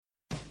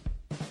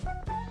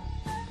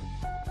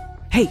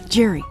Hey,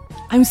 Jerry,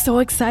 I'm so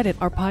excited.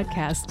 Our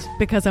podcast,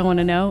 Because I Want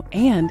to Know,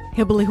 and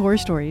Hillbilly Horror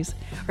Stories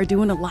are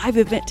doing a live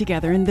event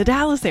together in the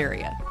Dallas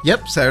area.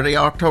 Yep, Saturday,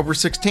 October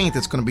 16th.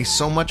 It's going to be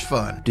so much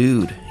fun.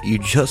 Dude, you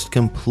just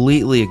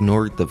completely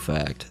ignored the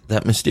fact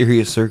that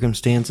Mysterious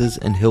Circumstances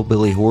and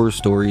Hillbilly Horror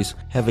Stories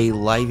have a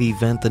live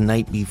event the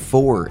night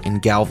before in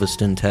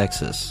Galveston,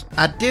 Texas.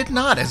 I did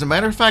not. As a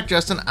matter of fact,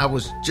 Justin, I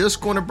was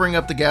just going to bring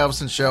up the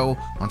Galveston show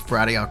on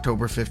Friday,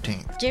 October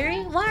 15th.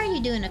 Jerry, why are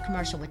you doing a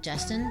commercial with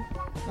Justin?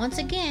 Once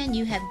again,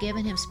 you have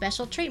given him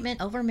special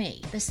treatment over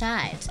me.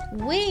 Besides,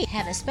 we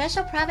have a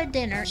special private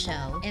dinner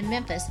show in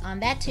Memphis on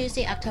that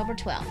Tuesday, October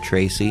 12th.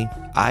 Tracy,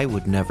 I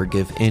would never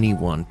give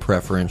anyone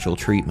preferential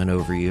treatment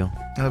over you.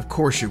 Of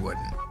course you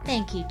wouldn't.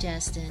 Thank you,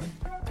 Justin.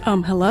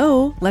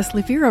 Hello,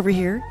 Leslie Fear over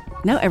here.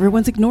 Now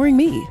everyone's ignoring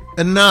me.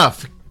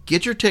 Enough.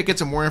 Get your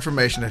tickets and more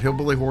information at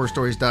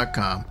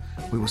hillbillyhorrorstories.com.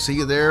 We will see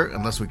you there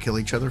unless we kill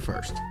each other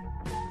first.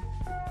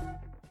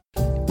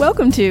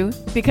 Welcome to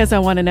Because I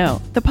Want to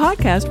Know, the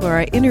podcast where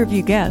I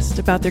interview guests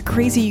about their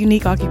crazy,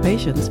 unique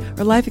occupations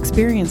or life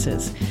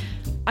experiences.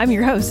 I'm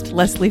your host,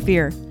 Leslie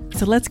Fear.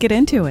 So let's get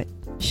into it,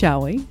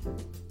 shall we?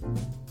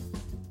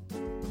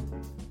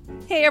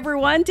 Hey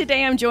everyone,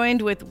 today I'm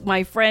joined with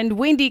my friend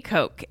Wendy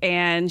Koch,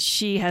 and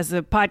she has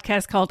a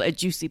podcast called A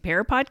Juicy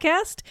Pear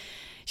Podcast.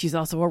 She's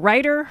also a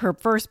writer. Her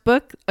first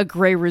book, A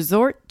Gray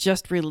Resort,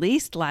 just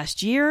released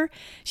last year.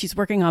 She's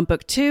working on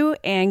book 2,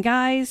 and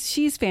guys,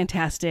 she's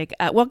fantastic.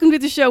 Welcome to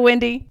the show,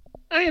 Wendy.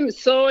 I am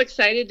so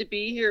excited to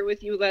be here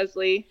with you,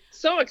 Leslie.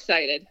 So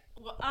excited.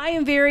 Well, I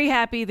am very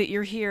happy that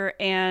you're here,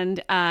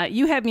 and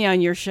you had me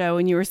on your show,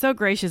 and you were so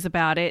gracious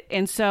about it.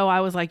 And so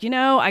I was like,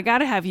 I got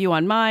to have you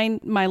on mine.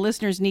 My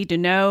listeners need to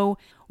know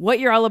what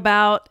you're all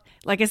about.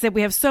 Like I said,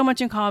 we have so much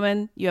in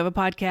common. You have a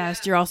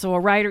podcast. You're also a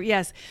writer.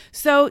 Yes.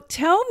 So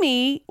tell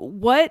me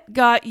what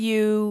got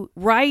you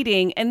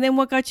writing, and then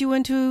what got you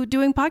into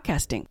doing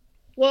podcasting?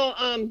 Well,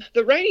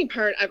 the writing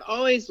part, I've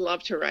always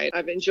loved to write.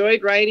 I've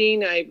enjoyed writing.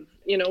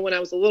 When I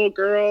was a little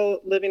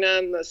girl living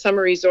on the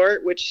summer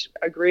resort, which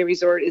a Gray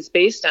Resort is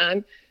based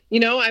on,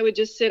 I would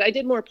just sit. I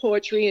did more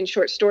poetry and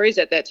short stories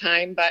at that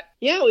time. But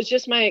yeah, it was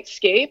just my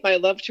escape. I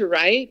love to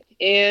write.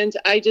 And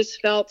I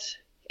just felt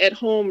at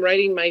home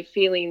writing my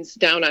feelings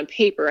down on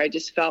paper. I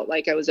just felt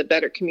like I was a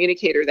better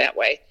communicator that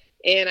way.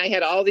 And I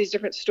had all these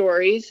different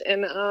stories.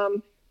 And,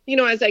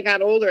 as I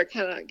got older, I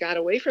kind of got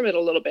away from it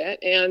a little bit.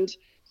 And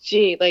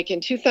like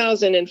in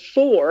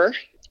 2004,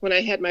 when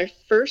I had my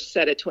first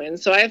set of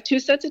twins. So I have 2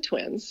 sets of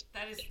twins.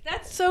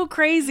 That's so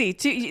crazy.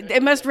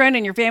 It must run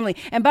in your family.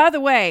 And by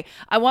the way,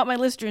 I want my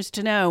listeners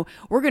to know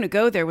we're going to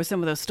go there with some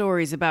of those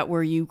stories about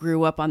where you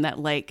grew up on that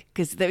lake,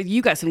 because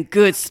you got some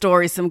good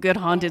stories, some good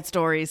haunted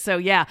stories. So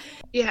yeah.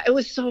 Yeah, it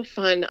was so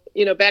fun.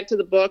 Back to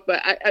the book,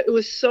 but it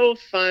was so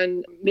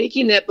fun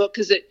making that book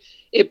because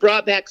it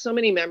brought back so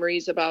many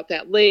memories about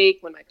that lake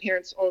when my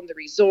parents owned the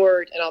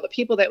resort and all the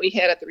people that we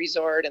had at the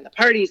resort and the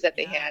parties that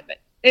they had. But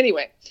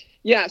anyway.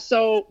 Yeah,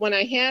 so when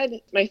I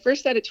had my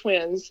first set of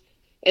twins,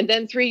 and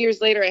then 3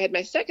 years later, I had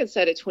my second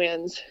set of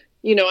twins,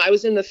 I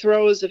was in the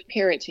throes of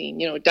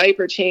parenting,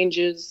 diaper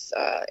changes.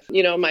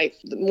 My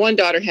one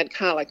daughter had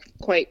colic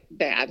quite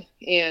bad,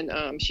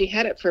 and she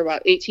had it for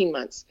about 18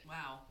 months.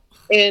 Wow.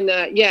 And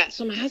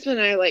so my husband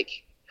and I are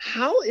like,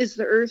 how is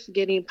the earth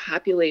getting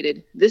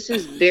populated? This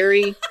is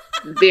very,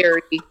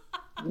 very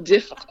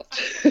difficult,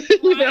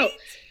 Right?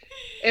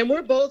 And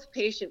we're both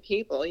patient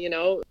people,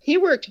 He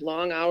worked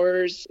long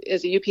hours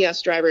as a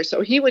UPS driver,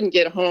 so he wouldn't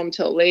get home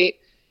till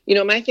late.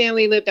 My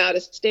family lived out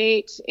of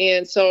state,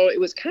 and so it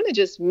was kind of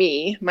just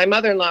me. My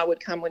mother-in-law would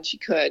come when she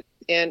could.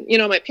 And,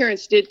 my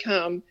parents did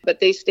come,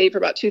 but they stayed for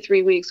about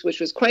 2-3 weeks, which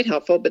was quite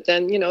helpful. But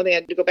then, they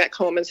had to go back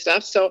home and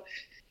stuff. So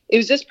it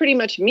was just pretty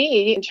much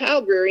me and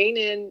child rearing.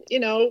 And,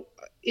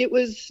 it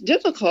was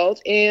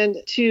difficult. And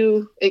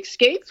to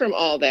escape from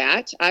all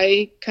that,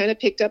 I kind of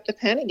picked up the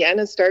pen again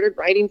and started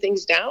writing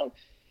things down.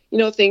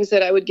 Things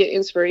that I would get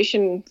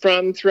inspiration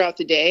from throughout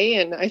the day.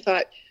 And I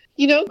thought,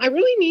 I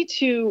really need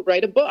to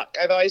write a book.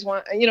 I've always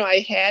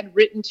I had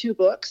written 2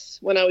 books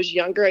when I was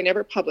younger. I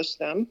never published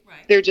them.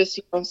 Right. They're just,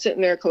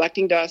 sitting there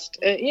collecting dust.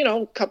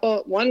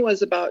 One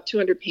was about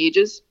 200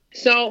 pages.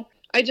 So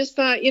I just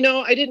thought,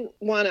 I didn't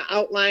want to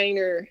outline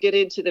or get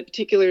into the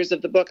particulars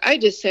of the book. I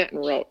just sat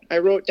and wrote. I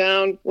wrote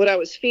down what I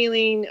was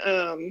feeling,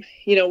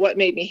 what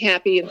made me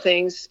happy and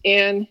things.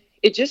 And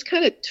it just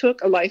kind of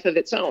took a life of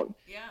its own.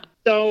 Yeah.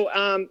 So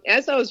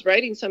as I was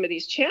writing some of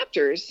these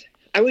chapters,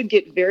 I would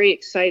get very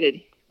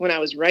excited when I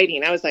was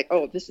writing. I was like,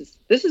 oh, this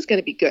is going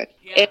to be good.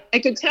 Yeah. And I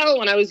could tell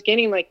when I was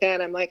getting like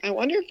that, I'm like, I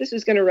wonder if this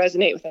is going to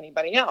resonate with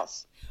anybody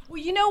else. Well,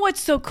 what's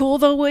so cool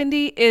though,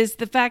 Wendy, is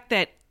the fact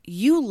that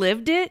you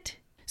lived it.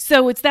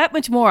 So it's that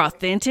much more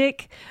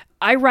authentic.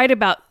 I write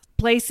about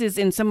places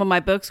in some of my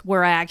books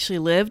where I actually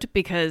lived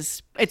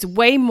because it's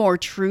way more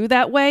true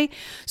that way.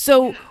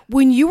 So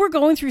when you were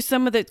going through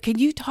can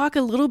you talk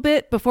a little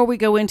bit before we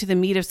go into the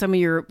meat of some of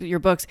your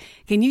books?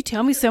 Can you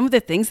tell me some of the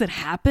things that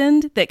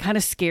happened that kind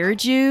of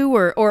scared you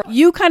or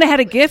you kind of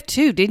had a gift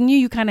too, didn't you?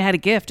 You kind of had a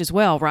gift as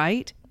well,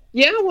 right?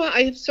 Yeah, well,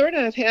 I sort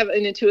of have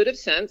an intuitive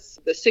sense,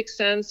 the sixth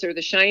sense or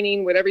the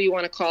shining, whatever you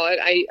want to call it.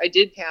 I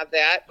did have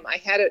that. I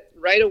had it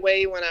right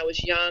away when I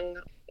was young,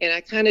 and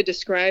I kind of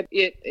described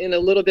it in a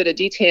little bit of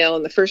detail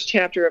in the first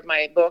chapter of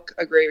my book,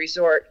 A Gray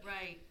Resort.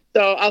 Right.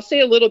 So I'll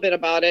say a little bit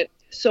about it.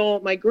 So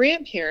my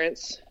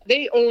grandparents,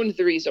 they owned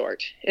the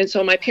resort. And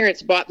so my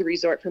parents bought the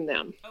resort from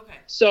them. Okay.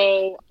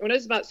 So when I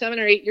was about 7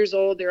 or 8 years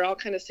old, they're all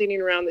kind of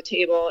sitting around the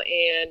table.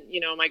 And,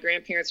 my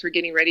grandparents were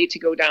getting ready to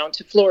go down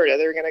to Florida.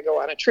 They were going to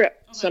go on a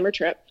trip, summer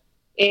trip.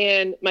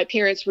 And my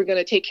parents were going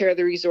to take care of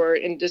the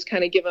resort and just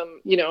kind of give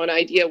them, an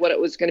idea what it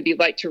was going to be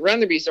like to run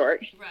the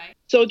resort. Right.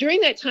 So during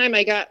that time,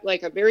 I got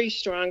like a very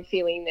strong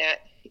feeling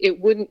that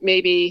it wouldn't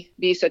maybe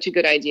be such a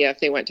good idea if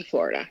they went to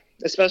Florida,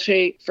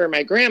 especially for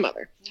my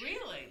grandmother. Really?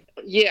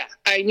 Yeah,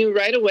 I knew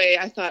right away.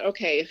 I thought,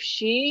 okay, if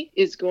she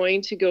is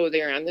going to go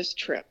there on this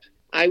trip,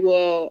 I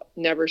will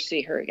never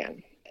see her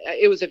again.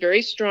 It was a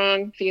very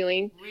strong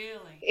feeling.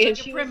 Really? And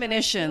like a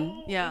premonition. Was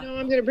like, yeah.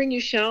 I'm going to bring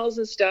you shells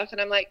and stuff. And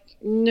I'm like,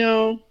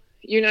 no,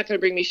 you're not going to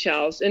bring me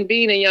shells. And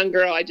being a young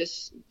girl, I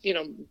just,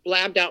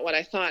 blabbed out what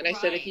I thought. And I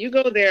said, if you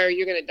go there,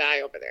 you're going to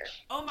die over there.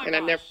 Oh my and gosh.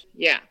 I'm never,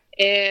 yeah.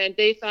 And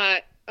they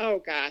thought,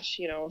 oh gosh,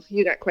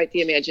 you got quite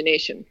the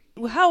imagination.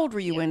 Well, how old were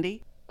you,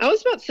 Wendy? I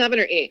was about 7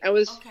 or 8. I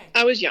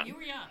was young. You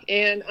were young.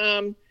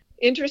 And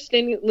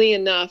interestingly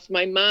enough,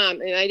 my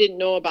mom, and I didn't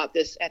know about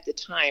this at the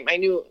time. I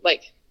knew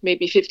like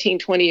maybe 15,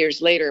 20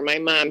 years later, my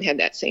mom had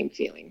that same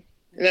feeling.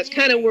 And that's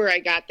kind of where I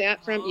got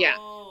that from. Yeah.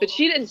 But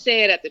she didn't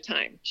say it at the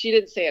time.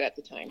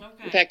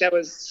 Okay. In fact, I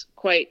was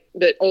quite a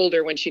bit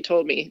older when she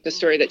told me the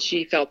story that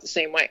she felt the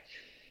same way.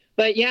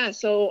 But yeah,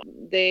 so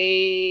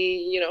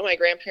they, my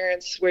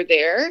grandparents were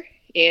there.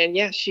 And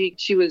yeah,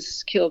 she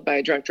was killed by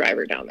a drunk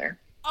driver down there.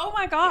 Oh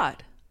my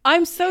God.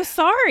 I'm so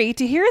sorry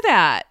to hear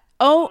that.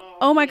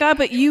 Oh my God.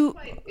 But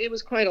it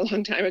was quite a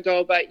long time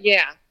ago, but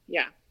yeah.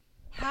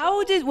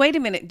 Wait a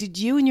minute, did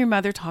you and your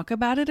mother talk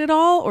about it at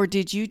all? Or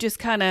did you just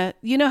kind of,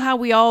 how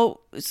we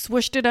all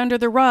swished it under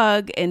the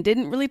rug and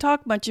didn't really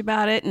talk much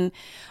about it? And,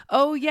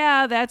 oh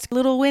yeah, that's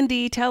little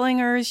Wendy telling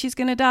her she's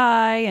going to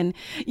die. And,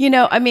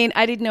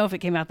 I didn't know if it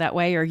came out that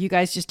way or you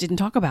guys just didn't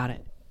talk about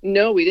it.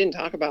 No, we didn't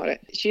talk about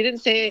it. She didn't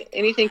say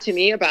anything to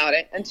me about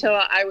it until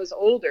I was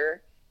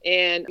older.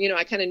 And,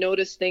 I kind of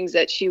noticed things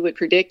that she would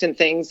predict and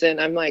things.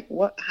 And I'm like,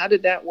 what? How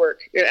did that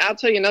work? I'll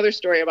tell you another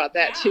story about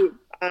that too.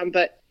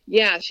 But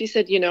yeah, she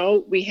said,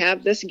 we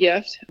have this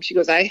gift. She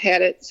goes, I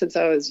had it since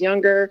I was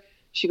younger.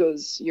 She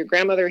goes, your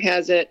grandmother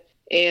has it.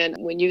 And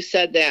when you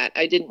said that,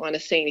 I didn't want to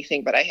say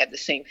anything, but I had the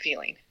same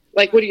feeling.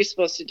 Like, what are you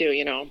supposed to do,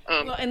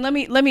 Well, and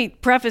let me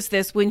preface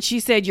this. When she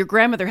said your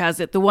grandmother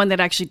has it, the one that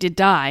actually did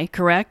die,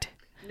 correct?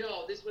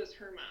 No, this was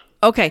her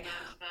mom. Okay.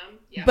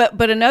 Yeah.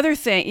 But another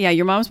thing,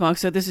 your mom's mom.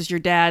 So this is your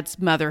dad's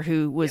mother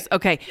who was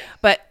okay. Yeah.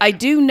 But I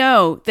do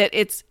know that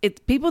it's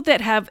people that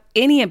have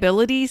any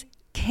abilities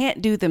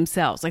can't do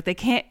themselves. Like they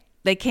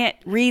can't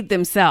read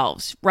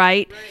themselves,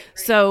 right?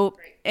 So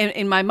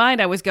in my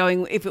mind, I was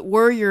going, if it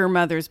were your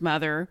mother's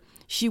mother,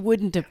 she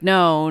wouldn't have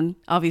known.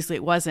 Obviously,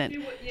 it wasn't.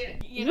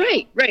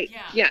 Right.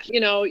 Yeah.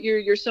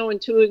 You're so in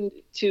tune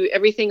to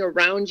everything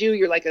around you.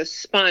 You're like a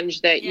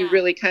sponge that you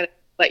really kind of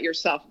let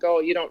yourself go.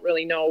 You don't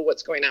really know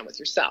what's going on with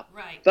yourself.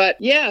 Right. But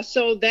yeah,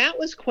 so that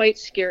was quite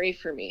scary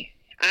for me.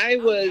 I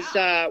was,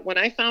 when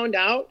I found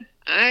out,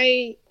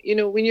 when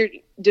you're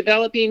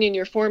developing in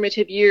your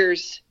formative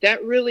years,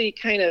 that really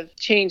kind of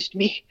changed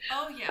me.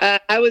 Oh, yeah.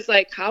 I was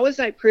like, how was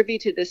I privy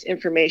to this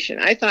information?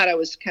 I thought I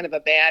was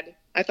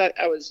I thought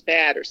I was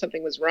bad or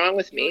something was wrong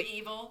with me. You're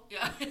evil.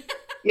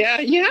 Yeah.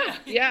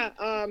 Yeah.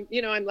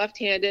 I'm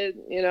left-handed,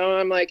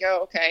 I'm like,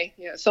 oh, okay.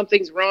 Yeah,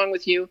 something's wrong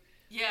with you.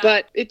 Yeah.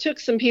 But it took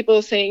some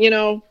people saying,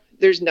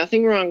 there's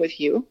nothing wrong with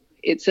you.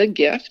 It's a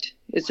gift.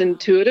 It's an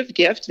intuitive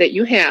gift that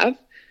you have.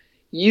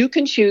 You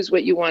can choose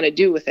what you want to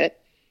do with it.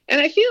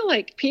 And I feel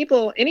like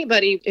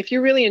anybody, if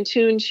you're really in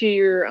tune to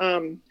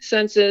your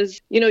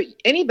senses,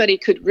 anybody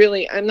could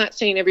really, I'm not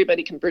saying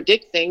everybody can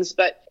predict things,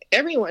 but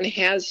everyone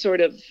has sort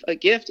of a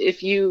gift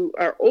if you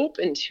are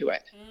open to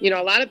it.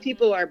 A lot of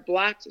people are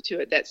blocked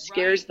to it. That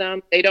scares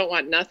them. They don't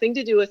want nothing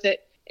to do with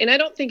it. And I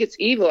don't think it's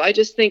evil. I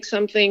just think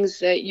some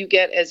things that you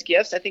get as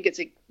gifts, I think it's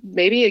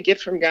maybe a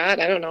gift from God.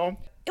 I don't know.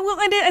 Well,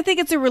 and I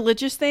think it's a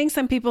religious thing.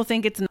 Some people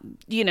think it's,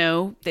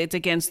 it's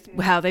against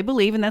how they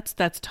believe, and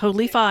that's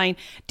totally fine.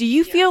 Do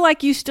you feel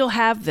like you still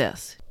have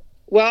this?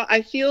 Well,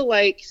 I feel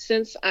like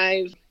since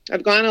I've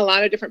gone on a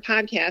lot of different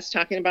podcasts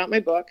talking about my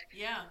book,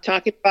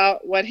 talking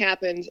about what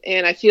happened,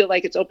 and I feel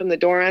like it's opened the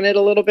door on it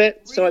a little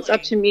bit. Really? So it's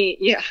up to me.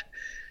 Yeah.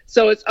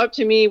 So it's up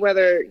to me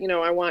whether,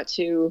 I want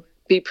to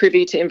be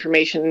privy to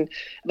information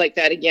like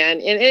that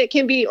again. And it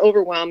can be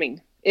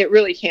overwhelming. It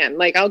really can.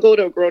 Like I'll go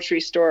to a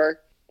grocery store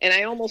and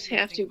I almost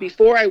have to,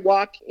 before I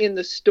walk in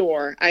the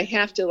store, I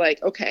have to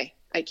okay,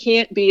 I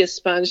can't be a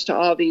sponge to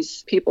all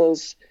these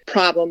people's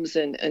problems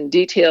and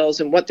details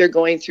and what they're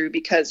going through,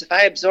 because if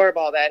I absorb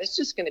all that, it's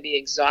just going to be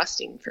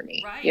exhausting for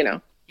me, Yeah.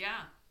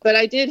 But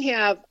I did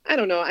have, I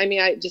don't know,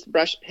 I just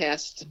brushed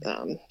past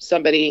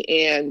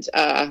somebody and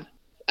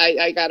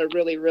I got a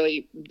really,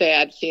 really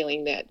bad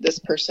feeling that this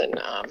person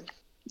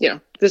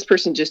this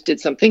person just did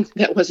something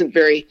that wasn't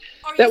very,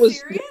 Are that you was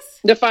serious?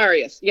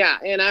 nefarious. Yeah.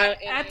 And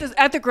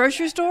At the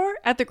grocery store?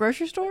 At the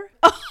grocery store?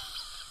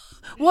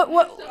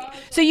 What?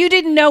 So you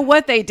didn't know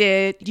what they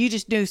did. You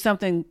just knew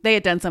they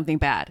had done something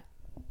bad.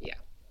 Yeah.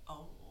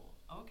 Oh,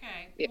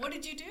 okay. Yeah. What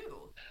did you do?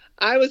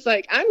 I was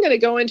like, I'm going to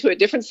go into a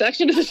different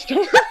section of the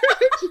store.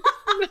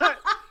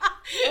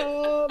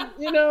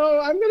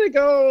 I'm going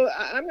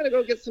to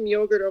go get some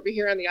yogurt over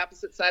here on the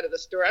opposite side of the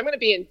store. I'm going to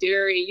be in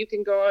dairy. You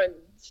can go and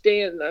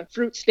stay in the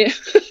fruit stand.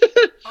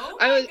 Oh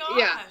my gosh.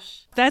 Yeah.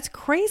 That's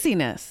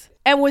craziness.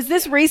 And was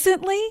this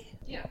recently?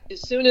 Yeah.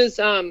 As soon as,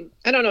 I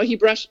don't know, he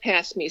brushed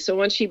past me. So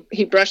once he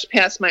brushed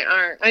past my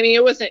arm, I mean,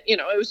 it wasn't,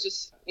 it was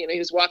just, he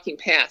was walking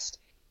past.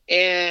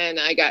 And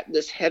I got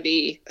this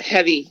heavy,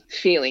 heavy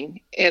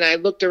feeling. And I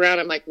looked around.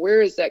 I'm like,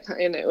 where is that?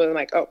 And it was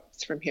like, oh,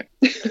 it's from here.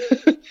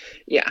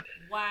 Yeah.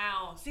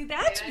 Wow. See,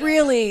 that's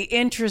really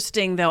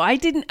interesting, though. I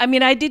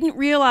didn't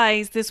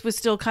realize this was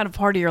still kind of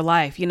part of your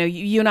life.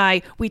 You and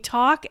I, we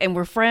talk and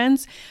we're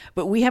friends,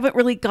 but we haven't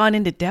really gone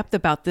into depth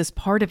about this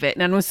part of it.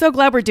 And I'm so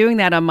glad we're doing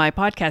that on my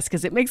podcast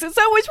because it makes it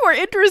so much more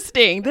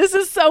interesting. This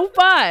is so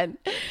fun.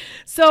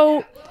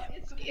 So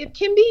it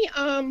can be,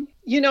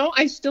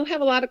 I still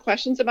have a lot of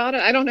questions about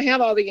it. I don't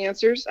have all the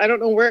answers. I don't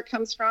know where it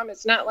comes from.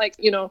 It's not like,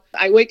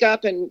 I wake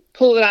up and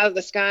pull it out of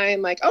the sky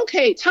and like,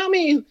 okay, tell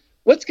me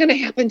what's going to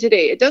happen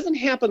today. It doesn't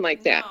happen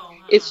like that. No.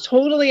 It's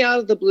totally out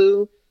of the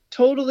blue,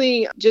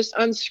 totally just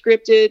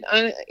unscripted.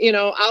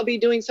 I'll be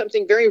doing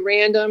something very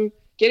random,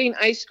 getting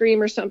ice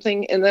cream or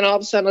something. And then all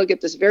of a sudden I'll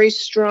get this very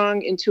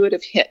strong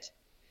intuitive hit.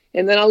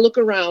 And then I'll look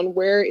around,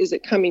 where is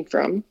it coming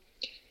from?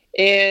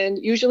 And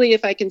usually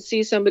if I can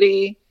see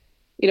somebody,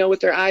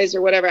 with their eyes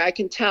or whatever, I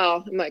can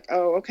tell. I'm like,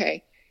 oh,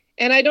 okay.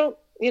 And I don't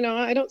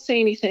say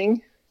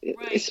anything,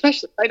 right.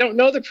 Especially if I don't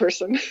know the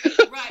person.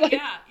 Right.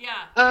 Like,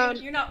 yeah.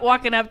 You're not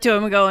walking up to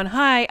them and going,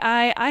 hi,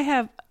 I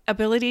have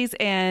abilities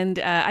and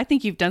I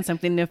think you've done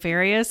something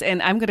nefarious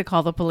and I'm going to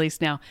call the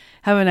police now.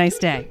 Have a nice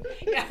day.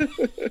 Yeah.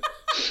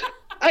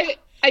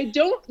 I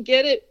don't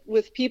get it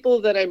with people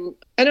that I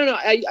don't know.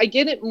 I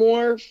get it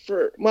more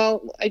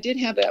I did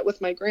have that with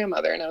my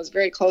grandmother and I was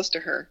very close to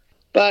her.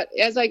 But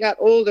as I got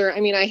older,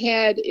 I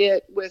had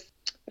it with,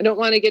 I don't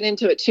want to get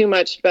into it too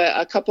much, but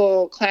a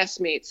couple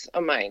classmates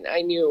of mine,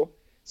 I knew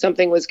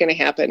something was going to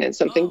happen and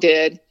something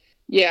did.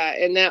 Yeah.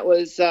 And that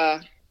was,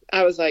 I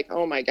was like,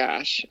 oh my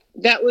gosh,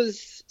 that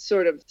was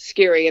sort of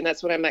scary. And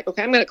that's when I'm like,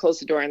 okay, I'm going to close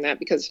the door on that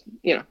because,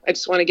 I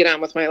just want to get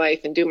on with my life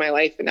and do my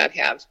life and not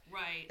have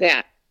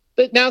that.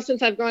 But now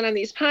since I've gone on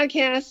these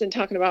podcasts and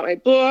talking about my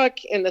book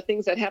and the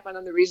things that happen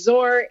on the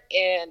resort,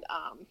 and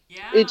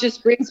it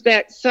just brings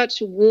back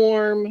such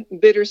warm,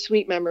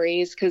 bittersweet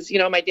memories because,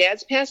 my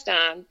dad's passed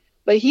on,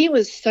 but he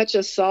was such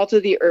a salt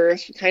of the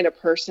earth kind of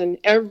person.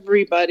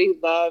 Everybody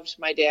loved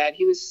my dad.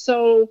 He was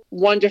so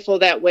wonderful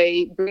that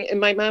way.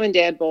 And my mom and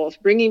dad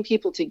both bringing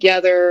people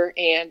together,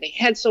 and they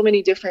had so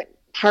many different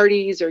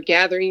parties or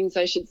gatherings,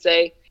 I should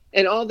say,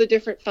 and all the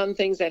different fun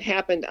things that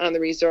happened on the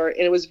resort.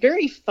 And it was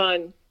very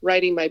fun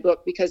writing my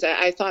book because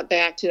I thought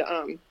back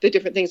to the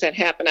different things that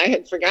happened. I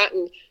had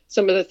forgotten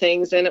some of the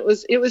things, and it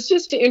was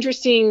just an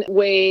interesting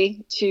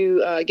way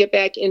to get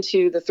back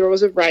into the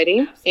throes of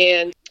writing.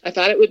 And I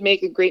thought it would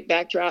make a great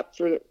backdrop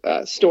for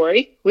a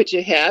story, which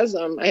it has.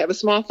 I have a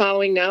small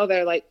following now that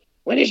are like,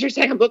 when is your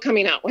second book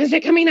coming out? When is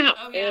it coming out?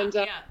 Oh, yeah, and,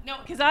 No,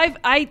 because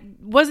I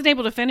wasn't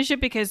able to finish it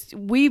because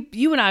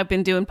you and I have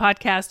been doing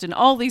podcasts and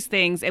all these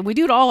things, and we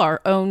do it all our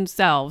own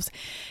selves.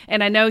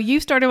 And I know you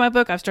started my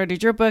book, I've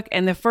started your book,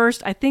 and the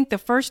first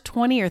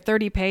 20 or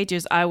 30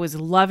 pages, I was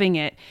loving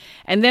it.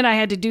 And then I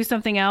had to do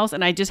something else,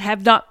 and I just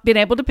have not been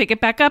able to pick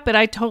it back up, and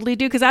I totally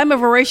do, because I'm a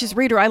voracious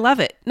reader. I love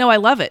it. No, I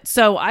love it.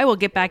 So I will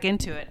get back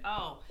into it.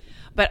 Oh,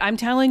 but I'm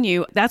telling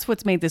you, that's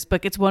what's made this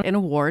book. It's won an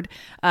award.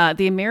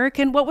 The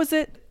American, what was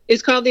it?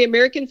 It's called the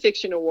American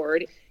Fiction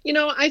Award.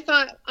 I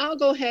thought I'll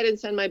go ahead and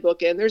send my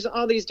book in. There's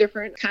all these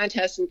different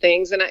contests and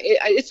things. And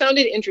it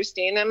sounded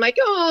interesting. I'm like,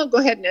 I'll go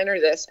ahead and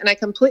enter this. And I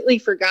completely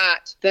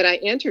forgot that I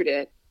entered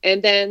it.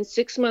 And then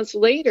 6 months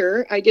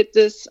later, I get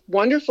this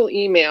wonderful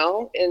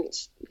email and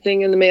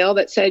thing in the mail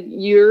that said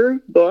your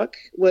book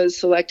was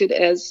selected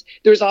as,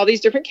 there's all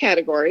these different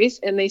categories.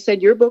 And they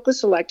said your book was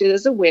selected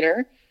as a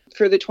winner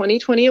for the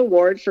 2020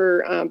 award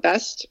for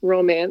best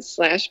romance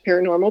 /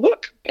 paranormal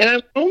book. And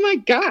I'm, oh my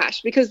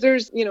gosh, because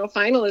there's,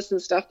 finalists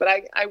and stuff, but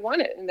I won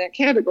it in that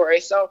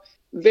category. So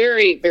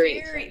very,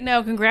 very.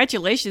 No,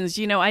 congratulations.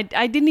 I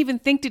didn't even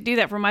think to do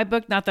that for my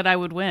book. Not that I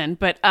would win,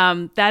 but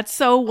that's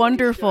so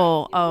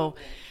wonderful. Oh,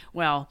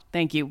 well,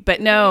 thank you.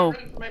 But no.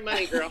 My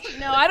money, girl.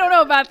 No, I don't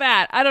know about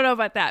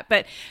that.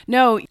 But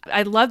no,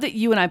 I love that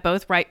you and I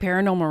both write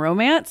paranormal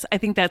romance. I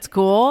think that's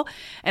cool.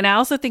 And I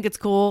also think it's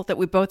cool that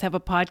we both have a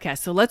podcast.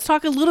 So let's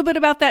talk a little bit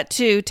about that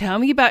too. Tell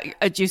me about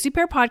a Juicy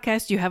Pear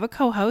podcast. You have a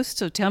co-host.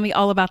 So tell me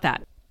all about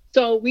that.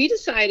 So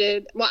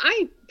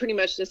I pretty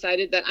much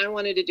decided that I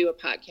wanted to do a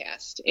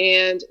podcast.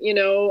 And,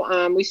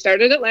 we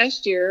started it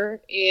last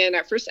year, and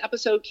our first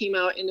episode came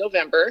out in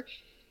November.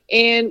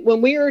 And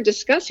when we were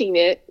discussing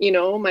it,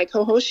 my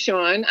co-host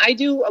Sean, I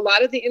do a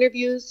lot of the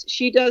interviews.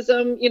 She does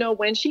them,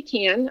 when she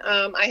can.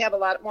 I have a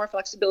lot more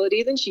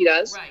flexibility than she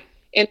does. Right.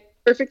 And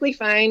perfectly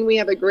fine. We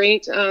have a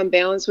great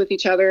balance with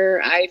each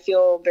other. I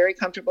feel very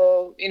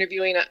comfortable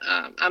interviewing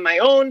on my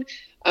own.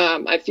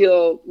 I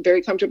feel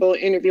very comfortable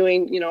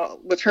interviewing,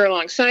 with her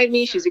alongside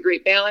me. She's a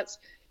great balance.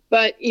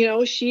 But,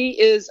 she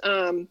is,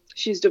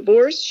 she's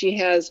divorced. She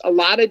has a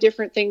lot of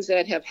different things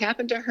that have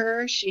happened to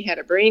her. She had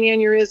a brain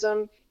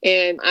aneurysm,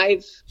 and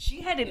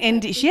she had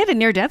a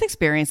near-death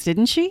experience,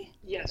 didn't she?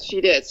 Yes,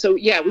 she did. So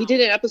yeah, we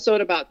did an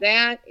episode about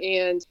that.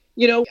 And,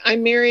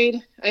 I'm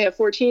married. I have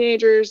 4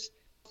 teenagers.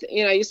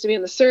 I used to be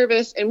in the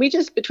service, and we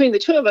just, between the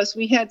two of us,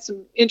 we had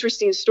some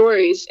interesting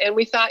stories, and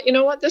we thought,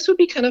 this would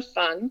be kind of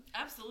fun.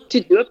 Absolutely.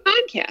 To do a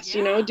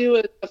podcast,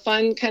 do a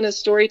fun kind of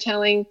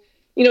storytelling,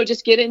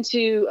 just get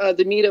into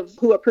the meat of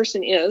who a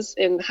person is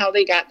and how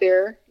they got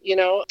there.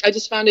 I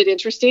just found it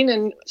interesting.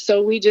 And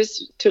so we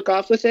just took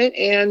off with it.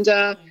 And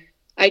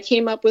I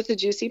came up with the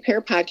Juicy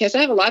Pear podcast.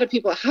 I have a lot of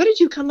people, how did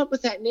you come up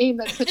with that name?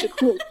 That's such a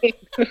cool name.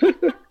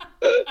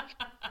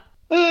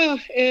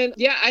 And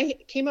yeah, I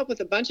came up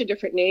with a bunch of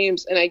different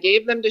names, and I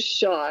gave them to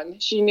Sean.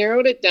 She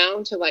narrowed it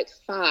down to like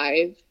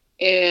 5.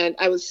 And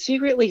I was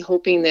secretly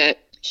hoping that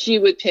she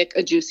would pick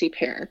a Juicy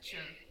Pear. Sure.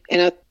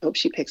 And I hope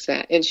she picks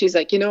that. And she's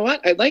like, you know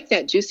what? I like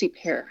that Juicy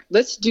Pear.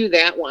 Let's do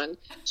that one.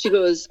 She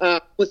goes,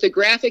 with the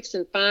graphics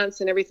and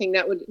fonts and everything,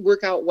 that would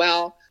work out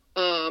well.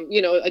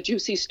 A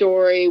juicy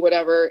story,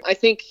 whatever. I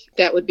think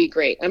that would be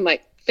great. I'm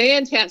like,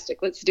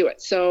 fantastic. Let's do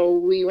it. So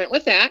we went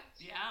with that.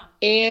 Yeah.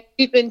 And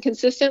we've been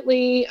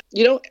consistently,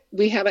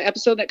 we have an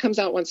episode that comes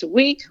out once a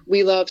week.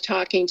 We love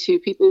talking to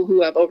people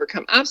who have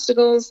overcome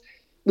obstacles.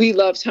 We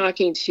love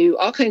talking to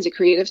all kinds of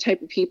creative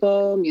type of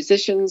people,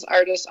 musicians,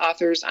 artists,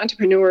 authors,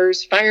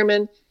 entrepreneurs,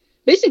 firemen.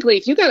 Basically,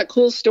 if you got a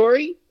cool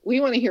story,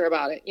 we want to hear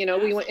about it.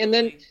 We want, and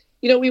then,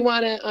 we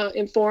want to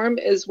inform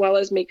as well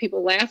as make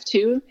people laugh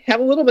too, have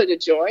a little bit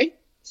of joy.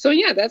 So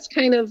yeah, that's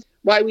kind of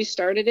why we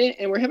started it,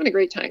 and we're having a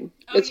great time.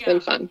 It's been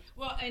fun.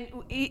 Well,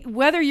 and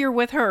whether you're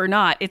with her or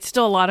not, it's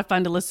still a lot of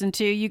fun to listen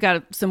to. You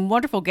got some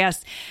wonderful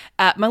guests.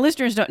 My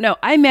listeners don't know,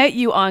 I met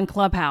you on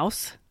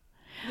Clubhouse.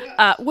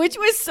 Which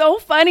was so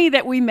funny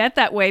that we met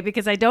that way,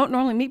 because I don't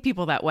normally meet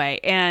people that way.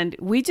 And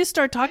we just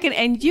started talking,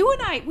 and you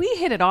and we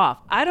hit it off.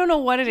 I don't know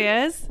what it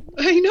is.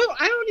 I know.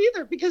 I don't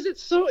either, because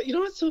it's so,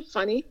 what's so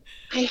funny?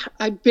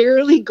 I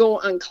barely go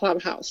on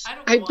Clubhouse.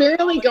 I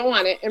barely go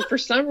on it. And for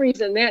some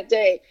reason that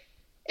day,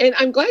 and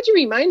I'm glad you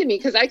reminded me,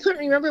 because I couldn't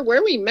remember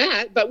where we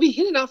met, but we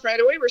hit it off right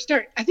away.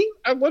 I think,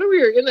 we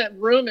were in that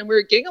room, and we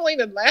were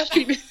giggling and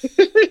laughing.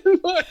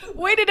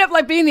 We ended up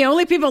like being the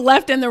only people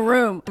left in the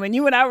room. I mean,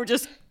 you and I were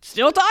just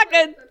still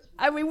talking.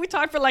 I mean, we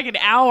talked for like an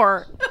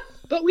hour.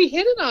 But we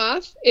hit it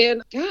off,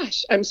 and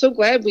gosh, I'm so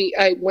glad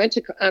I went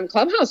on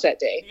Clubhouse that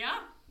day. Yeah.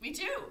 Me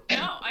too.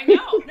 No, I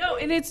know. No,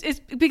 and it's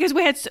because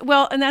we had,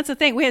 and that's the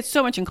thing. We had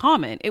so much in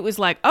common. It was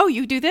like, oh,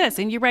 you do this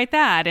and you write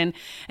that, and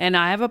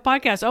I have a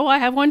podcast. Oh, I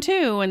have one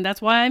too, and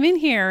that's why I'm in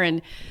here.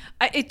 And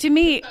to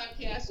me,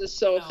 the podcast is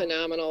so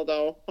phenomenal,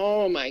 though.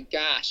 Oh my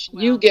gosh,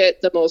 you get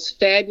the most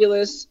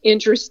fabulous,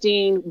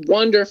 interesting,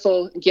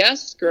 wonderful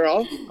guests,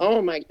 girl. Oh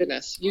my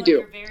goodness, you do.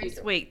 You're very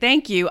sweet.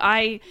 Thank you.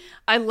 I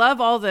love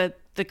all the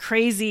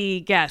crazy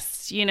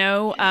guests,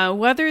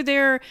 whether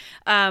they're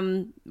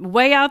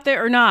way out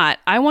there or not.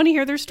 I want to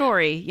hear their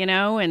story,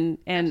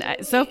 and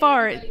so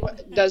far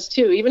it does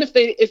too. Even if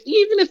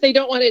they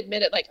don't want to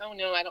admit it, like, oh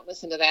no, I don't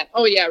listen to that.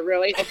 Oh yeah,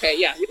 really? Okay,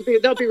 yeah,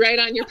 they'll be right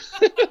on your.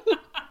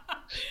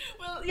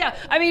 Well, yeah.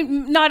 I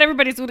mean, not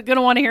everybody's going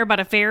to want to hear about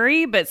a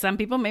fairy, but some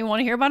people may want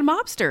to hear about a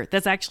mobster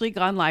that's actually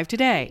gone live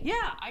today.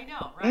 Yeah, I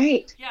know.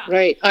 Right. Yeah.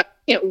 Right. I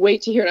can't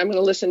wait to hear it. I'm going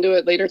to listen to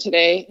it later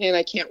today, and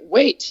I can't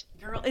wait.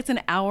 Girl, it's an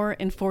hour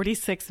and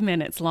 46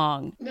 minutes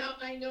long. Now,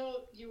 I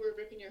know you were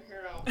ripping your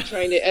hair out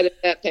trying to edit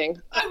that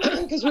thing.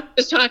 Because we're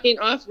just talking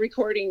off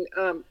recording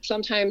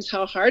sometimes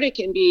how hard it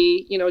can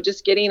be,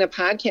 just getting a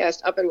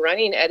podcast up and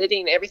running,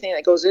 editing, everything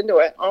that goes into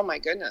it. Oh, my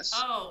goodness.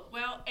 Oh,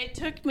 well, it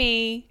took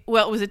me,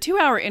 it was a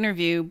 2-hour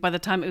interview by the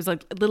time it was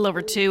like a little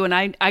over 2, and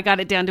I got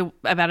it down to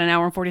about an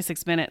hour and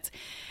 46 minutes.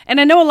 And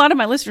I know a lot of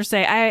my listeners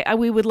say,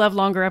 we would love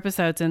longer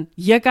episodes, and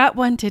you got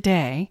one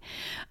today.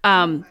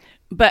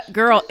 But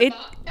girl, I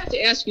have to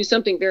ask you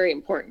something very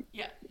important.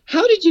 Yeah.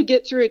 How did you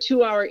get through a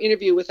 2-hour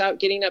interview without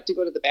getting up to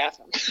go to the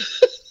bathroom?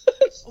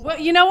 Well,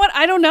 you know what?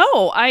 I don't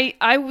know.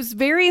 I was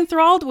very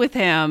enthralled with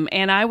him,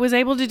 and I was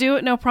able to do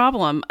it no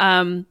problem.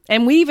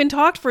 And we even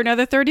talked for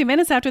another 30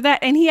 minutes after that,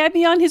 and he had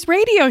me on his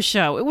radio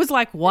show. It was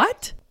like,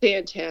 what?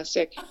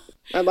 Fantastic.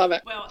 I love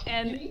it. Well,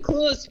 and the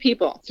coolest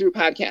people through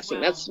podcasting.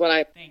 Well, that's what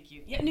I. Thank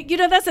you.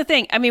 Yeah, that's the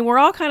thing. I mean, we're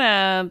all kind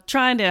of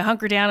trying to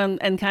hunker down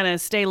and kind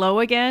of stay low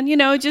again.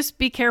 Just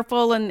be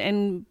careful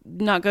and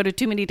not go to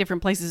too many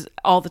different places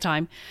all the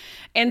time.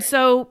 And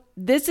so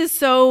this is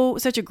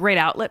such a great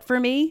outlet for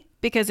me,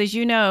 because as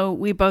you know,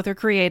 we both are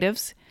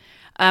creatives.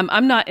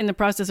 I'm not in the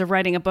process of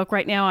writing a book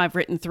right now. I've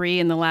written 3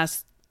 in the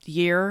last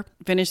year.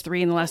 Finished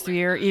 3 in the last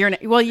year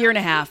and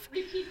a half.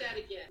 Repeat that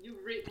again.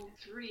 You've written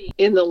 3. 3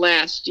 in the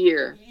last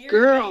year.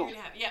 Girl, year and a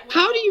half. Yeah,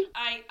 well, how do you?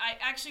 I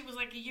actually was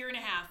like a year and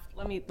a half.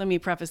 Let me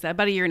preface that,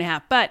 about a year and a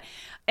half.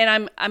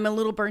 And I'm a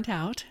little burnt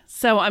out,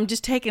 so I'm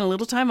just taking a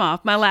little time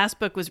off. My last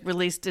book was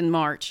released in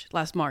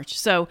last March.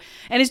 So,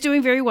 and it's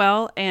doing very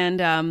well.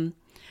 And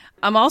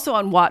I'm also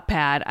on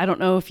Wattpad. I don't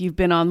know if you've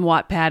been on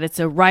Wattpad. It's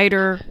a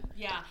writer.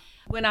 Yeah.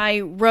 When I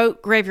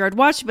wrote Graveyard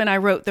Watchman, I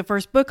wrote the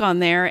first book on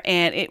there,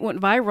 and it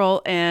went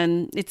viral,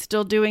 and it's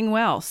still doing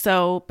well.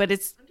 So, but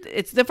it's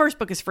the first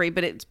book is free,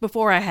 but it's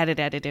before I had it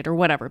edited or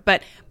whatever.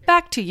 But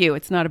back to you.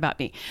 It's not about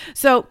me.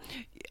 So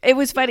it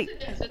was funny.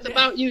 It's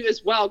about you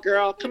as well,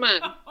 girl. Come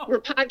on. We're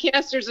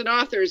podcasters and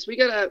authors. We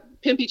got to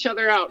pimp each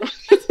other out.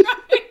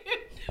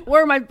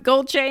 Wear my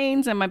gold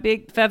chains and my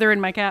big feather in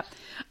my cap.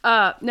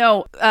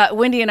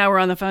 Wendy and I were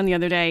on the phone the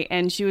other day,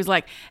 and she was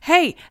like,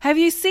 hey, have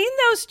you seen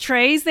those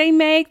trays they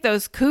make?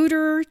 Those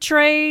cooter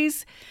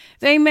trays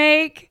they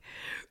make?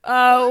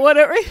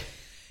 Whatever.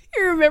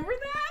 You remember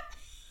that?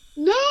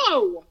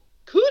 No.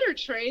 Cooter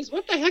trays?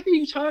 What the heck are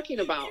you talking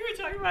about? You were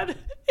talking about it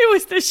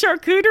was the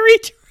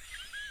charcuterie tray.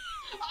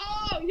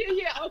 Oh,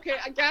 yeah. Okay,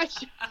 I got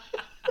you.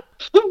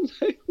 I'm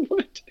like,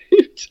 what are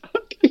you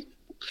talking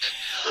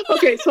about?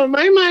 Okay, so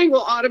my mind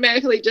will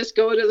automatically just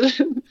go to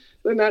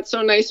the not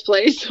so nice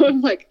place. So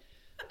I'm like,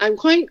 I'm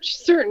quite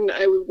certain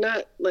I would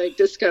not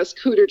discuss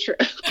cooter tray.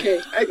 Okay,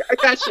 I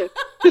got you.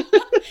 No,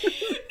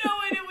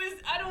 and it was,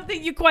 I don't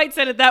think you quite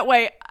said it that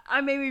way.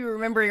 I may be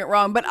remembering it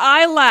wrong, but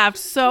I laughed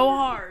so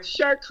hard.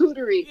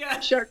 Charcuterie. Yeah.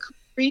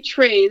 Charcuterie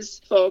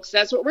trays, folks.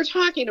 That's what we're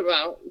talking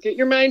about. Get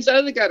your minds out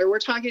of the gutter. We're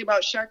talking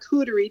about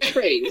charcuterie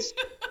trays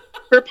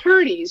for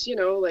parties,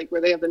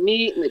 where they have the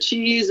meat and the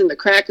cheese and the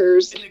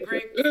crackers. And the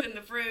grapes and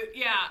the fruit.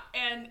 Yeah.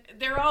 And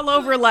they're all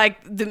over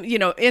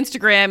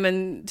Instagram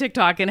and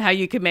TikTok and how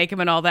you can make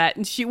them and all that.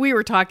 And we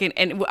were talking,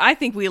 and I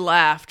think we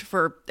laughed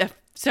for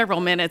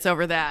several minutes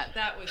over that.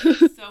 That was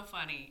so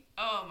funny.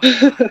 Oh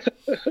my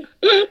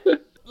God.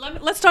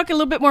 Let's talk a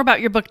little bit more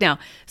about your book now.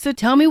 So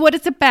tell me what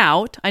it's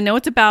about. I know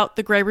it's about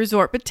the Gray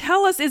Resort, but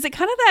tell us, is it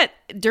kind of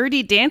that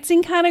Dirty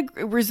Dancing kind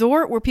of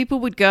resort where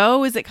people would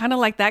go? Is it kind of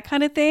like that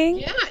kind of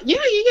thing?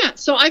 Yeah.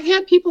 So I've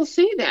had people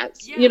say that.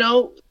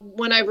 Yeah.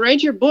 When I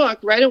read your book,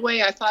 right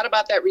away I thought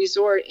about that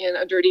resort in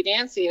a Dirty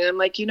Dancing. And I'm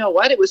like, you know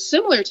what? It was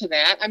similar to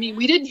that. I mean,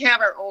 we didn't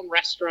have our own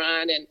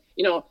restaurant and,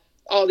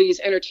 all these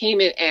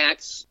entertainment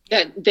acts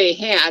that they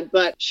had.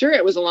 But sure,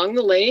 it was along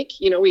the lake.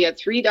 We had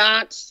 3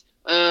 docks.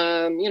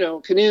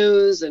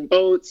 Canoes and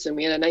boats, and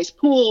we had a nice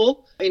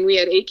pool, and we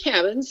had 8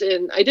 cabins,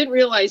 and I didn't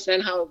realize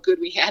then how good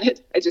we had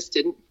it. I just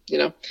didn't,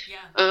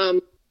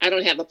 I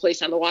don't have a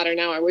place on the water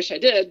now. I wish I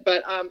did,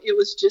 but it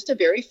was just a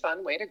very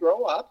fun way to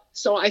grow up.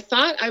 So I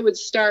thought I would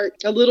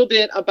start a little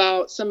bit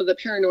about some of the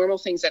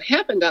paranormal things that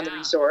happened on the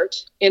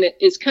resort, and it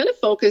is kind of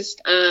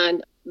focused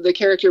on the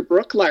character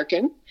Brooke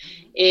Larkin.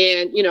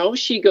 And,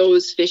 she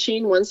goes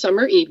fishing one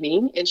summer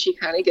evening, and she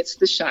kind of gets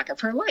the shock of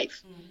her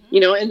life.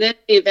 And then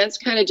the events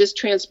kind of just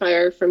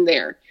transpire from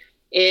there.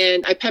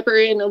 And I pepper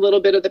in a little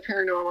bit of the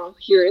paranormal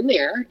here and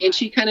there. And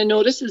she kind of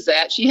notices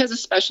that. She has a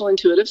special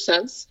intuitive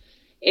sense.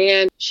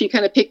 And she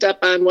kind of picked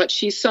up on what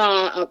she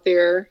saw out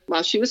there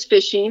while she was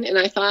fishing. And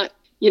I thought,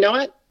 you know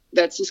what?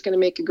 That's just going to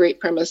make a great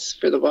premise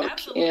for the book.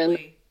 Absolutely. And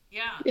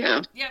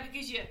yeah,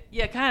 because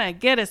you kind of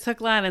get us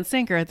hook, line, and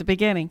sinker at the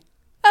beginning.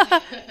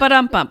 But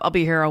I'll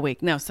be here all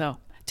week. No, so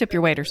tip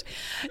your waiters.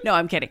 No,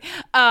 I'm kidding.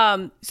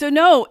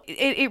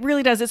 It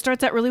really does. It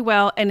starts out really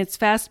well, and it's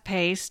fast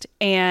paced,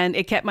 and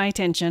it kept my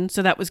attention.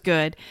 So that was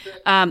good.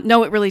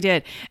 No, it really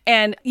did.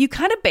 And you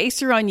kind of base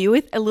her on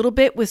you a little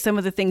bit with some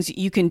of the things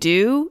you can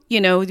do,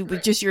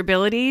 with just your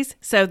abilities.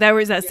 So there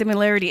was that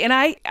similarity. And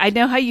I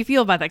know how you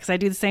feel about that because I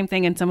do the same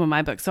thing in some of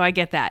my books. So I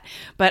get that.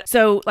 But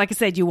so, like I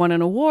said, you won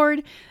an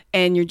award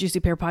and your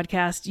Juicy Pear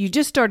podcast, you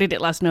just started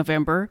it last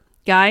November.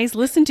 Guys,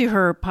 listen to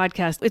her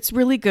podcast. It's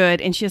really good,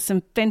 and she has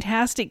some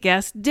fantastic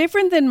guests,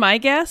 different than my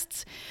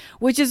guests,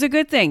 which is a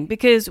good thing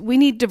because we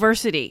need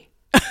diversity,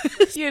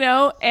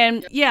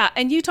 And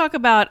you talk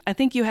about, I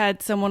think you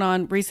had someone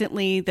on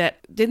recently that,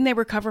 didn't they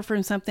recover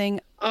from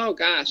something? Oh,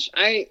 gosh.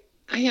 I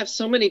have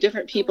so many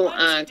different people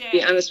on, to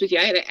be honest with you.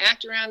 I had an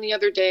actor on the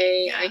other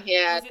day.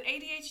 Yeah. Was it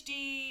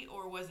ADHD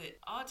or was it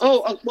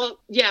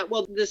autism?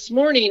 Well, this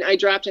morning I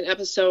dropped an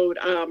episode.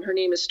 Her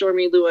name is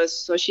Stormy Lewis.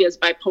 So she has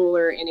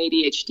bipolar and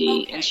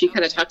ADHD. And she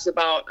kind of talks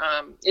about,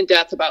 in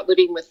depth about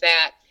living with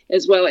that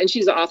as well. And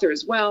she's an author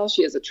as well.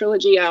 She has a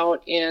trilogy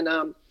out. And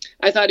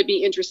I thought it'd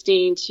be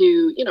interesting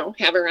to,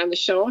 have her on the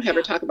show, have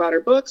her talk about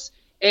her books.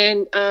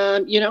 And,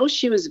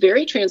 she was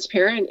very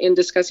transparent in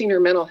discussing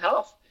her mental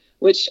health,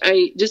 which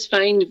I just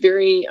find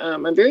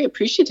I'm very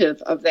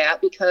appreciative of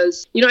that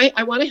because,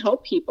 I want to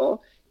help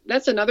people.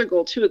 That's another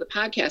goal too of the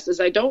podcast is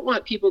I don't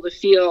want people to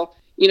feel,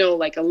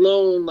 like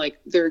alone, like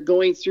they're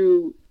going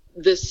through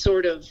this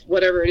sort of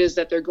whatever it is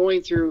that they're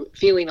going through,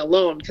 feeling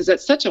alone, because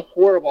that's such a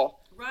horrible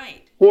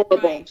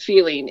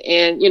feeling.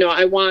 And,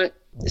 I want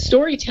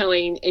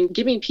storytelling and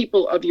giving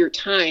people of your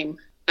time,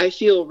 I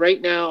feel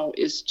right now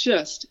is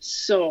just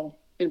so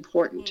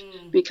important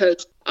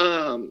because,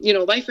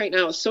 life right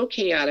now is so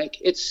chaotic.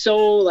 It's so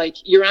like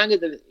you're on to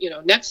the,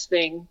 next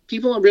thing.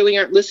 People really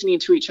aren't listening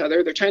to each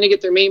other. They're trying to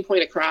get their main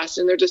point across,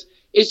 and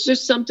it's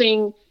just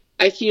something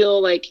I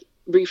feel like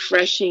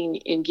refreshing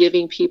in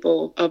giving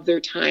people of their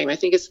time. I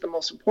think it's the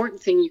most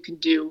important thing you can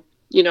do.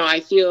 I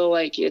feel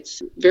like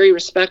it's very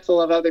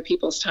respectful of other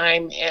people's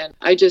time, and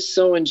I just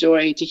so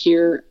enjoy to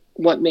hear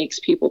what makes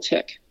people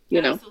tick,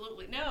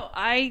 Absolutely. No,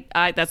 I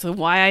that's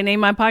why I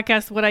named my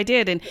podcast what I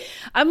did. And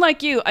I'm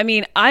like you. I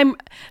mean,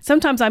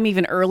 sometimes I'm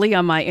even early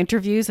on my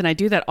interviews, and I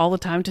do that all the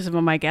time to some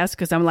of my guests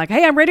because I'm like,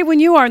 hey, I'm ready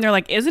when you are. And they're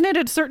like, isn't it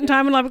at a certain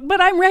time? And I'm like,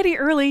 but I'm ready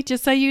early,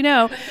 just so you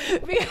know.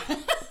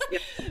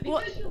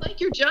 Because you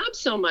like your job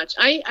so much.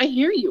 I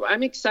hear you.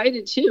 I'm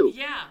excited too.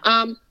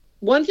 Yeah.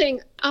 One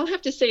thing I'll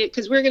have to say it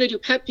because we're going to do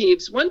pet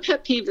peeves. One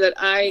pet peeve that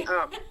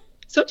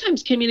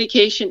sometimes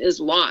communication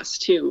is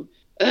lost too.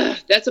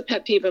 That's a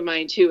pet peeve of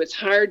mine too. It's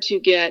hard to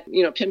get,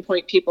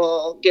 pinpoint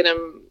people, get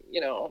them,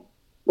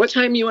 what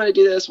time you want to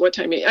do this, what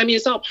time,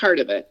 it's all part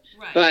of it.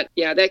 Right. But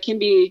yeah, that can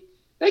be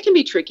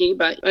tricky,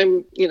 but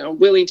I'm,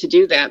 willing to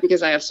do that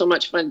because I have so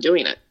much fun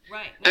doing it.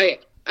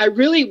 Right. I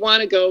really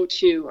want to go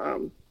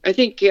to, I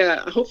think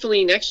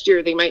hopefully next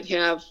year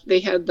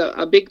they had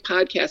a big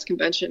podcast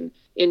convention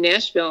in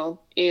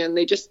Nashville, and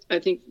I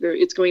think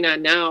it's going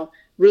on now.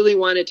 Really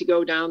wanted to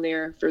go down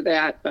there for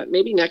that, but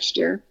maybe next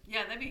year.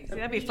 Yeah,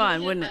 that'd be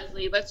fun, wouldn't it?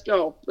 Leslie, let's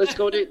go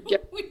to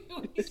get.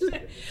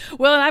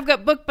 Well, and I've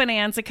got Book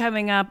Bonanza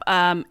coming up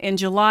in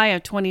July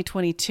of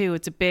 2022.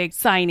 It's a big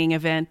signing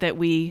event that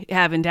we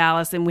have in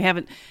Dallas, and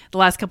the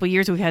last couple of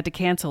years we've had to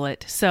cancel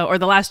it. or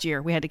the last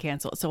year we had to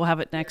cancel it, so we'll have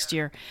it next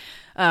year.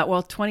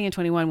 20 and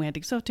 21 we had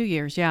to, so 2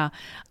 years, yeah.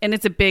 And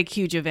it's a big,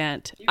 huge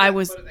event. I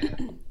went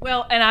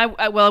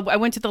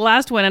to the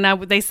last one,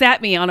 and they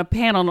sat me on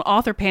an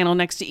author panel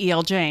next to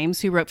E.L.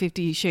 James, who wrote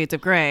 50 Shades of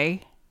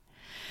Grey.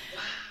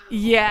 Wow.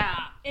 Yeah.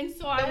 And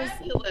so Fabulous.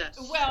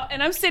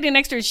 and I'm sitting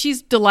next to her.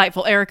 She's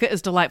delightful. Erica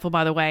is delightful,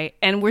 by the way.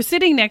 And we're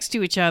sitting next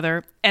to each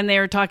other, and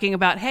they're talking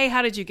about, hey,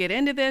 how did you get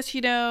into this?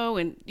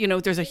 And,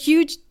 there's a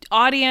huge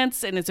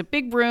audience, and it's a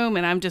big room,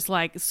 and I'm just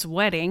like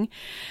sweating.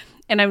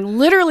 And I'm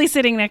literally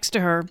sitting next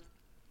to her,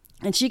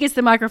 and she gets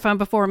the microphone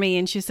before me,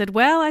 and she said,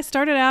 well, I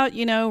started out,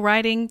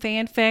 writing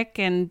fanfic,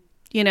 and,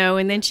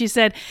 and then she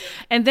said,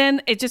 and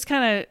then it just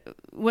kind of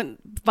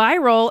went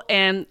viral,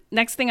 and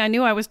next thing I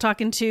knew, I was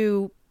talking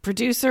to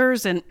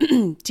producers and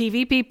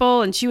TV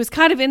people, and she was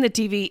kind of in the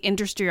TV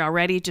industry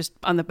already, just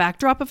on the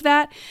backdrop of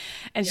that.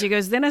 And she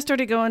goes, then I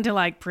started going to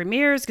like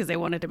premieres because they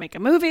wanted to make a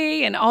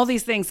movie and all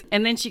these things.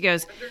 And then she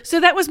goes,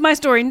 so that was my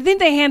story. And then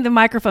they hand the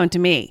microphone to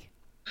me.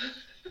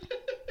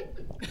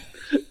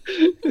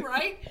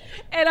 Right?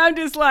 And I'm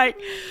just like,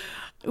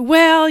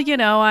 well,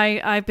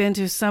 I've been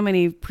to so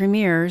many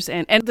premieres,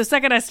 and the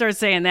second I started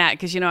saying that,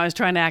 because, I was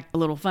trying to act a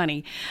little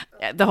funny,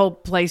 the whole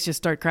place just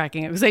started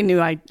cracking up because they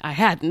knew I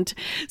hadn't.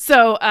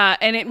 So,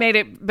 and it made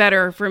it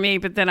better for me.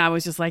 But then I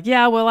was just like,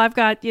 yeah, well, I've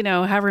got,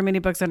 however many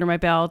books under my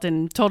belt,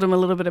 and told them a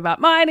little bit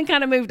about mine and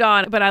kind of moved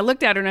on. But I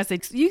looked at her and I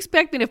said, you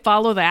expect me to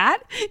follow that?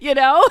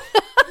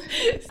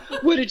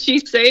 What did she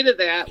say to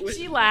that?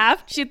 She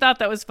laughed. She thought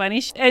that was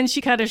funny. And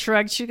she kind of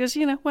shrugged. She goes,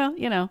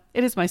 it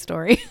is my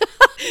story.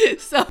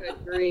 So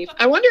good grief.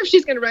 I wonder if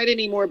she's going to write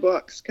any more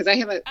books, because I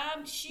haven't.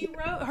 She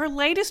wrote, her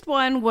latest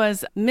one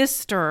was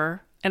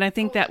Mr., and I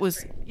think that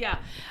was, yeah.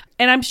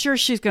 And I'm sure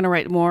she's going to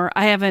write more.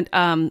 I haven't,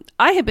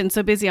 I have been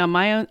so busy on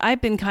my own.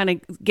 I've been kind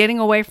of getting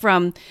away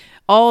from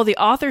all the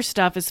author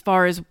stuff as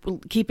far as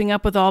keeping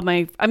up with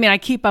I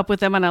keep up with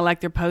them and I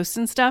like their posts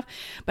and stuff,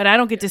 but I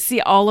don't get to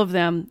see all of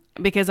them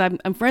because I'm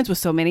friends with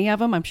so many of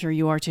them. I'm sure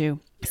you are too.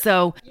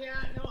 So. Yeah,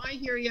 no, I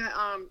hear you.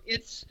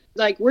 It's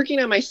like working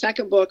on my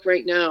second book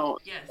right now.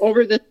 Yes.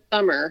 Over the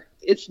summer.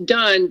 It's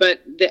done, but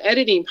the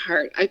editing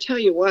part, I tell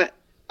you what,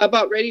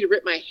 about ready to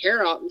rip my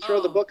hair out and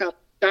throw the book out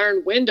the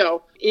darn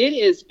window.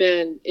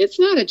 It's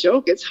not a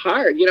joke. It's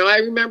hard. I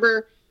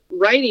remember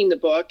writing the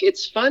book.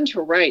 It's fun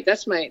to write.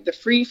 That's the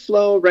free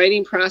flow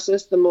writing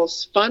process, the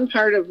most fun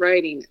part of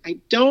writing. I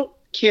don't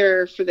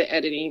care for the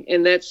editing,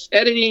 and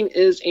editing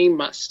is a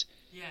must.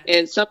 Yeah.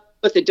 And someone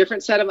with a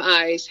different set of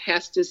eyes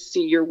has to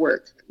see your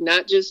work,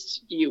 not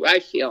just you. I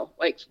feel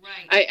like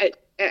I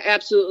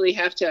absolutely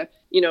have to,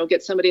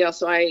 get somebody else.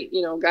 So I,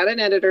 got an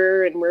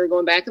editor, and we're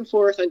going back and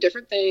forth on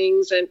different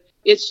things, and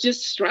it's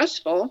just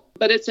stressful,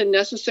 but it's a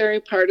necessary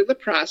part of the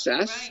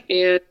process.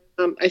 Right.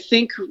 And I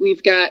think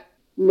we've got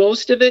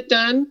most of it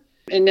done,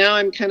 and now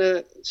I'm kind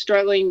of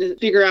struggling to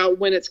figure out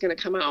when it's going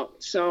to come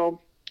out.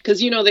 So, because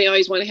they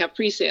always want to have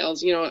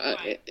pre-sales,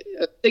 a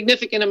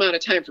significant amount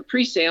of time for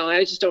pre-sale.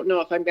 I just don't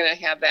know if I'm going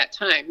to have that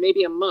time,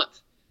 maybe a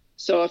month.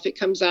 So if it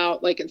comes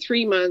out like in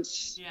 3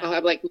 months, I'll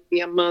have like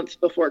maybe a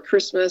month before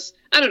Christmas.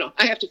 I don't know.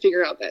 I have to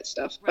figure out that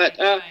stuff. Right,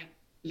 but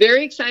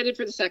very excited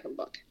for the second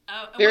book.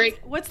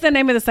 What's the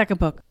name of the second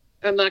book?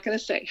 I'm not going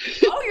to say.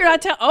 Oh, you're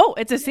not telling? Oh,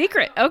 it's a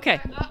secret. Okay.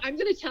 I'm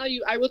going to tell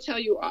you. I will tell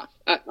you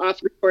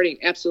off recording.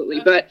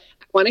 Absolutely. Okay. But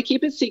want to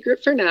keep it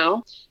secret for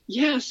now.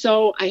 Yeah,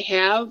 so I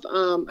have.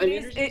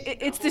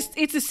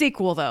 It's a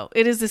sequel, though.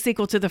 It is a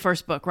sequel to the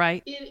first book,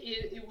 right?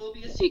 It will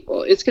be a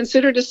sequel. It's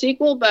considered a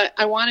sequel, but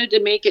I wanted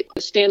to make it a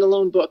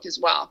standalone book as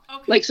well.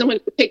 Okay. Like someone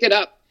could pick it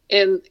up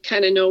and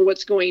kind of know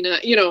what's going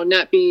on,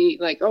 not be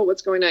like, oh,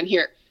 what's going on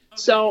here.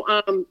 Okay. So,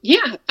 I'm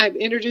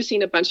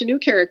introducing a bunch of new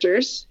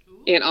characters.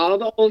 And all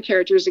the old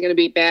characters are going to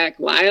be back.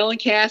 Lyle and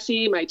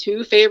Cassie, my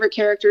 2 favorite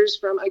characters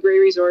from A Gray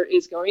Resort,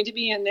 is going to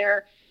be in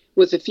there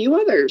with a few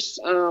others.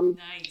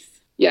 Nice.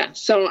 Yeah,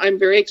 so I'm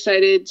very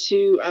excited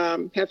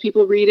to have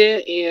people read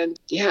it. And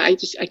yeah, I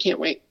can't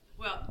wait.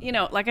 Well,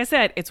 like I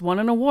said, it's won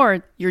an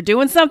award. You're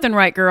doing something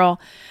right,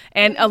 girl.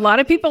 And a lot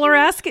of people are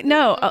asking.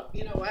 No.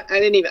 You know what?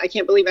 I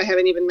can't believe I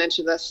haven't even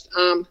mentioned this.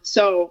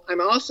 So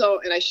I'm also,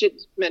 and I should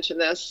mention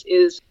this,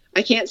 is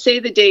I can't say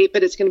the date,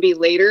 but it's going to be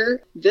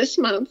later this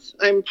month.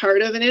 I'm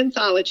part of an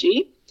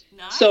anthology.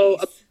 Nice. So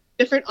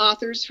different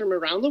authors from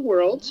around the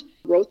world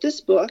wrote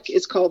this book.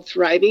 It's called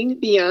Thriving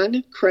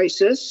Beyond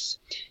Crisis.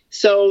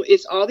 So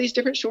it's all these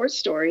different short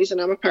stories, and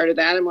I'm a part of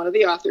that. I'm one of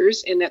the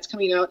authors, and that's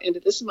coming out end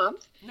of this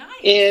month. Nice.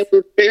 And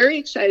we're very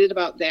excited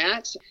about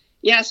that.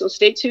 Yeah, so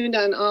stay tuned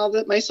on all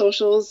my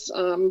socials.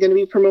 I'm going to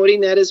be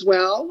promoting that as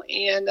well,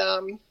 and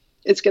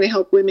it's going to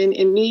help women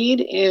in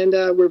need, and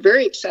we're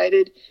very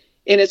excited.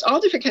 And it's all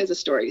different kinds of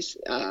stories,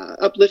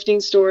 uplifting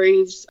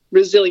stories,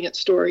 resilient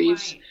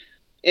stories, right.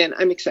 And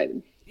I'm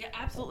excited. Yeah,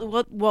 absolutely.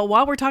 Well,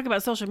 while we're talking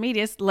about social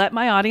media, let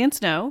my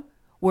audience know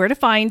where to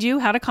find you,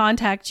 how to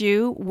contact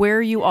you,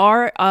 where you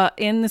are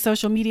in the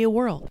social media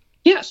world.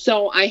 Yeah,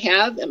 so I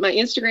have, my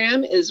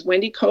Instagram is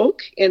Wendy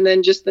Koch, and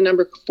then just the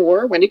number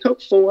 4, Wendy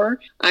Koch 4.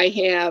 I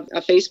have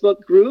a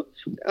Facebook group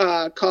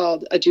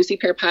called A Juicy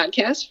Pear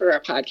Podcast for our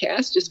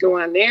podcast. Just go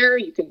on there.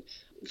 You can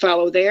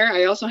follow there.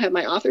 I also have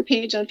my author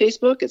page on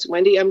Facebook. It's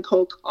Wendy M.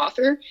 Koch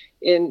Author,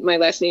 and my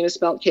last name is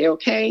spelled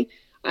K-O-K.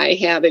 I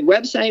have a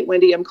website,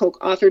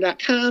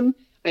 wendymkochauthor.com.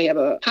 I have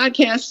a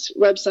podcast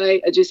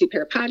website,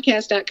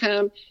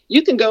 ajuicypearpodcast.com.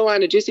 You can go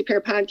on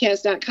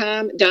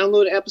ajuicypearpodcast.com,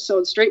 download an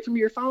episode straight from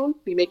your phone.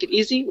 We make it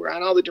easy. We're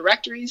on all the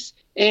directories.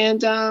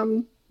 And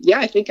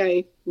I think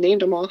I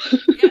named them all.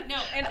 Yeah,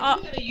 no, and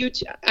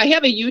I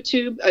have a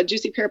YouTube, a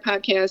Juicy Pear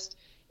Podcast.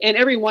 And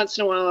every once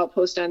in a while, I'll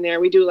post on there.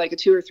 We do like a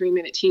 2 or 3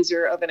 minute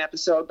teaser of an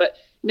episode, but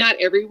not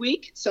every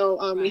week.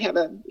 So we have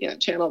a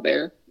channel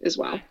there as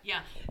well.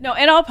 Yeah. No,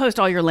 and I'll post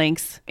all your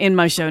links in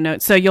my show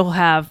notes. So you'll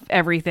have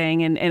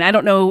everything. And I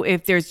don't know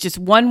if there's just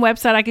one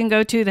website I can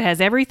go to that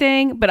has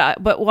everything, but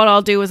what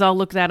I'll do is I'll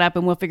look that up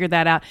and we'll figure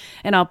that out.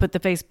 And I'll put the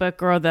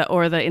Facebook or the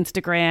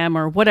Instagram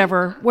or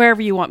whatever,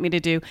 wherever you want me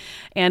to do.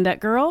 And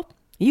girl,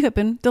 you have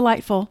been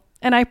delightful.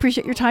 And I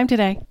appreciate your time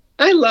today.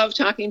 I love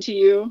talking to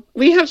you.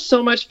 We have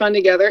so much fun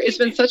together. It's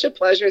been such a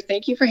pleasure.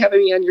 Thank you for having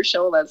me on your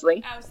show,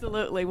 Leslie.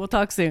 Absolutely. We'll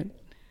talk soon.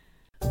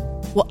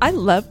 Well, I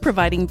love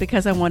providing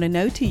Because I Want to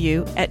Know to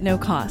you at no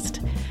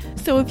cost.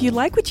 So if you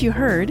like what you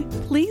heard,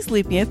 please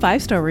leave me a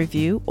 5-star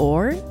review,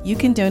 or you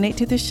can donate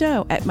to the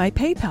show at my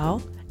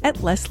PayPal at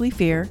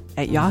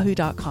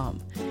lesliefear@yahoo.com.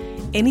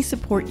 Any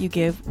support you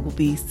give will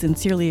be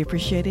sincerely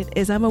appreciated,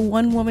 as I'm a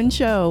one-woman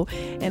show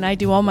and I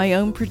do all my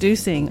own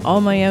producing,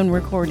 all my own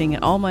recording,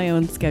 and all my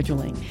own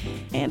scheduling.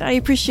 And I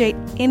appreciate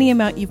any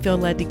amount you feel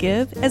led to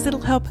give, as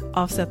it'll help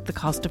offset the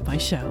cost of my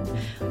show.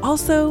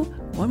 Also,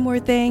 one more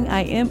thing,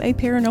 I am a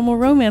paranormal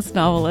romance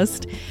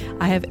novelist.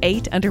 I have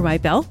 8 under my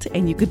belt,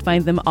 and you can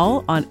find them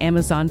all on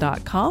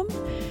Amazon.com.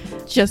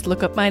 Just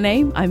look up my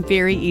name. I'm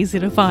very easy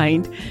to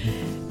find.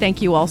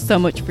 Thank you all so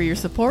much for your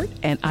support,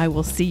 and I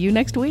will see you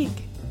next week.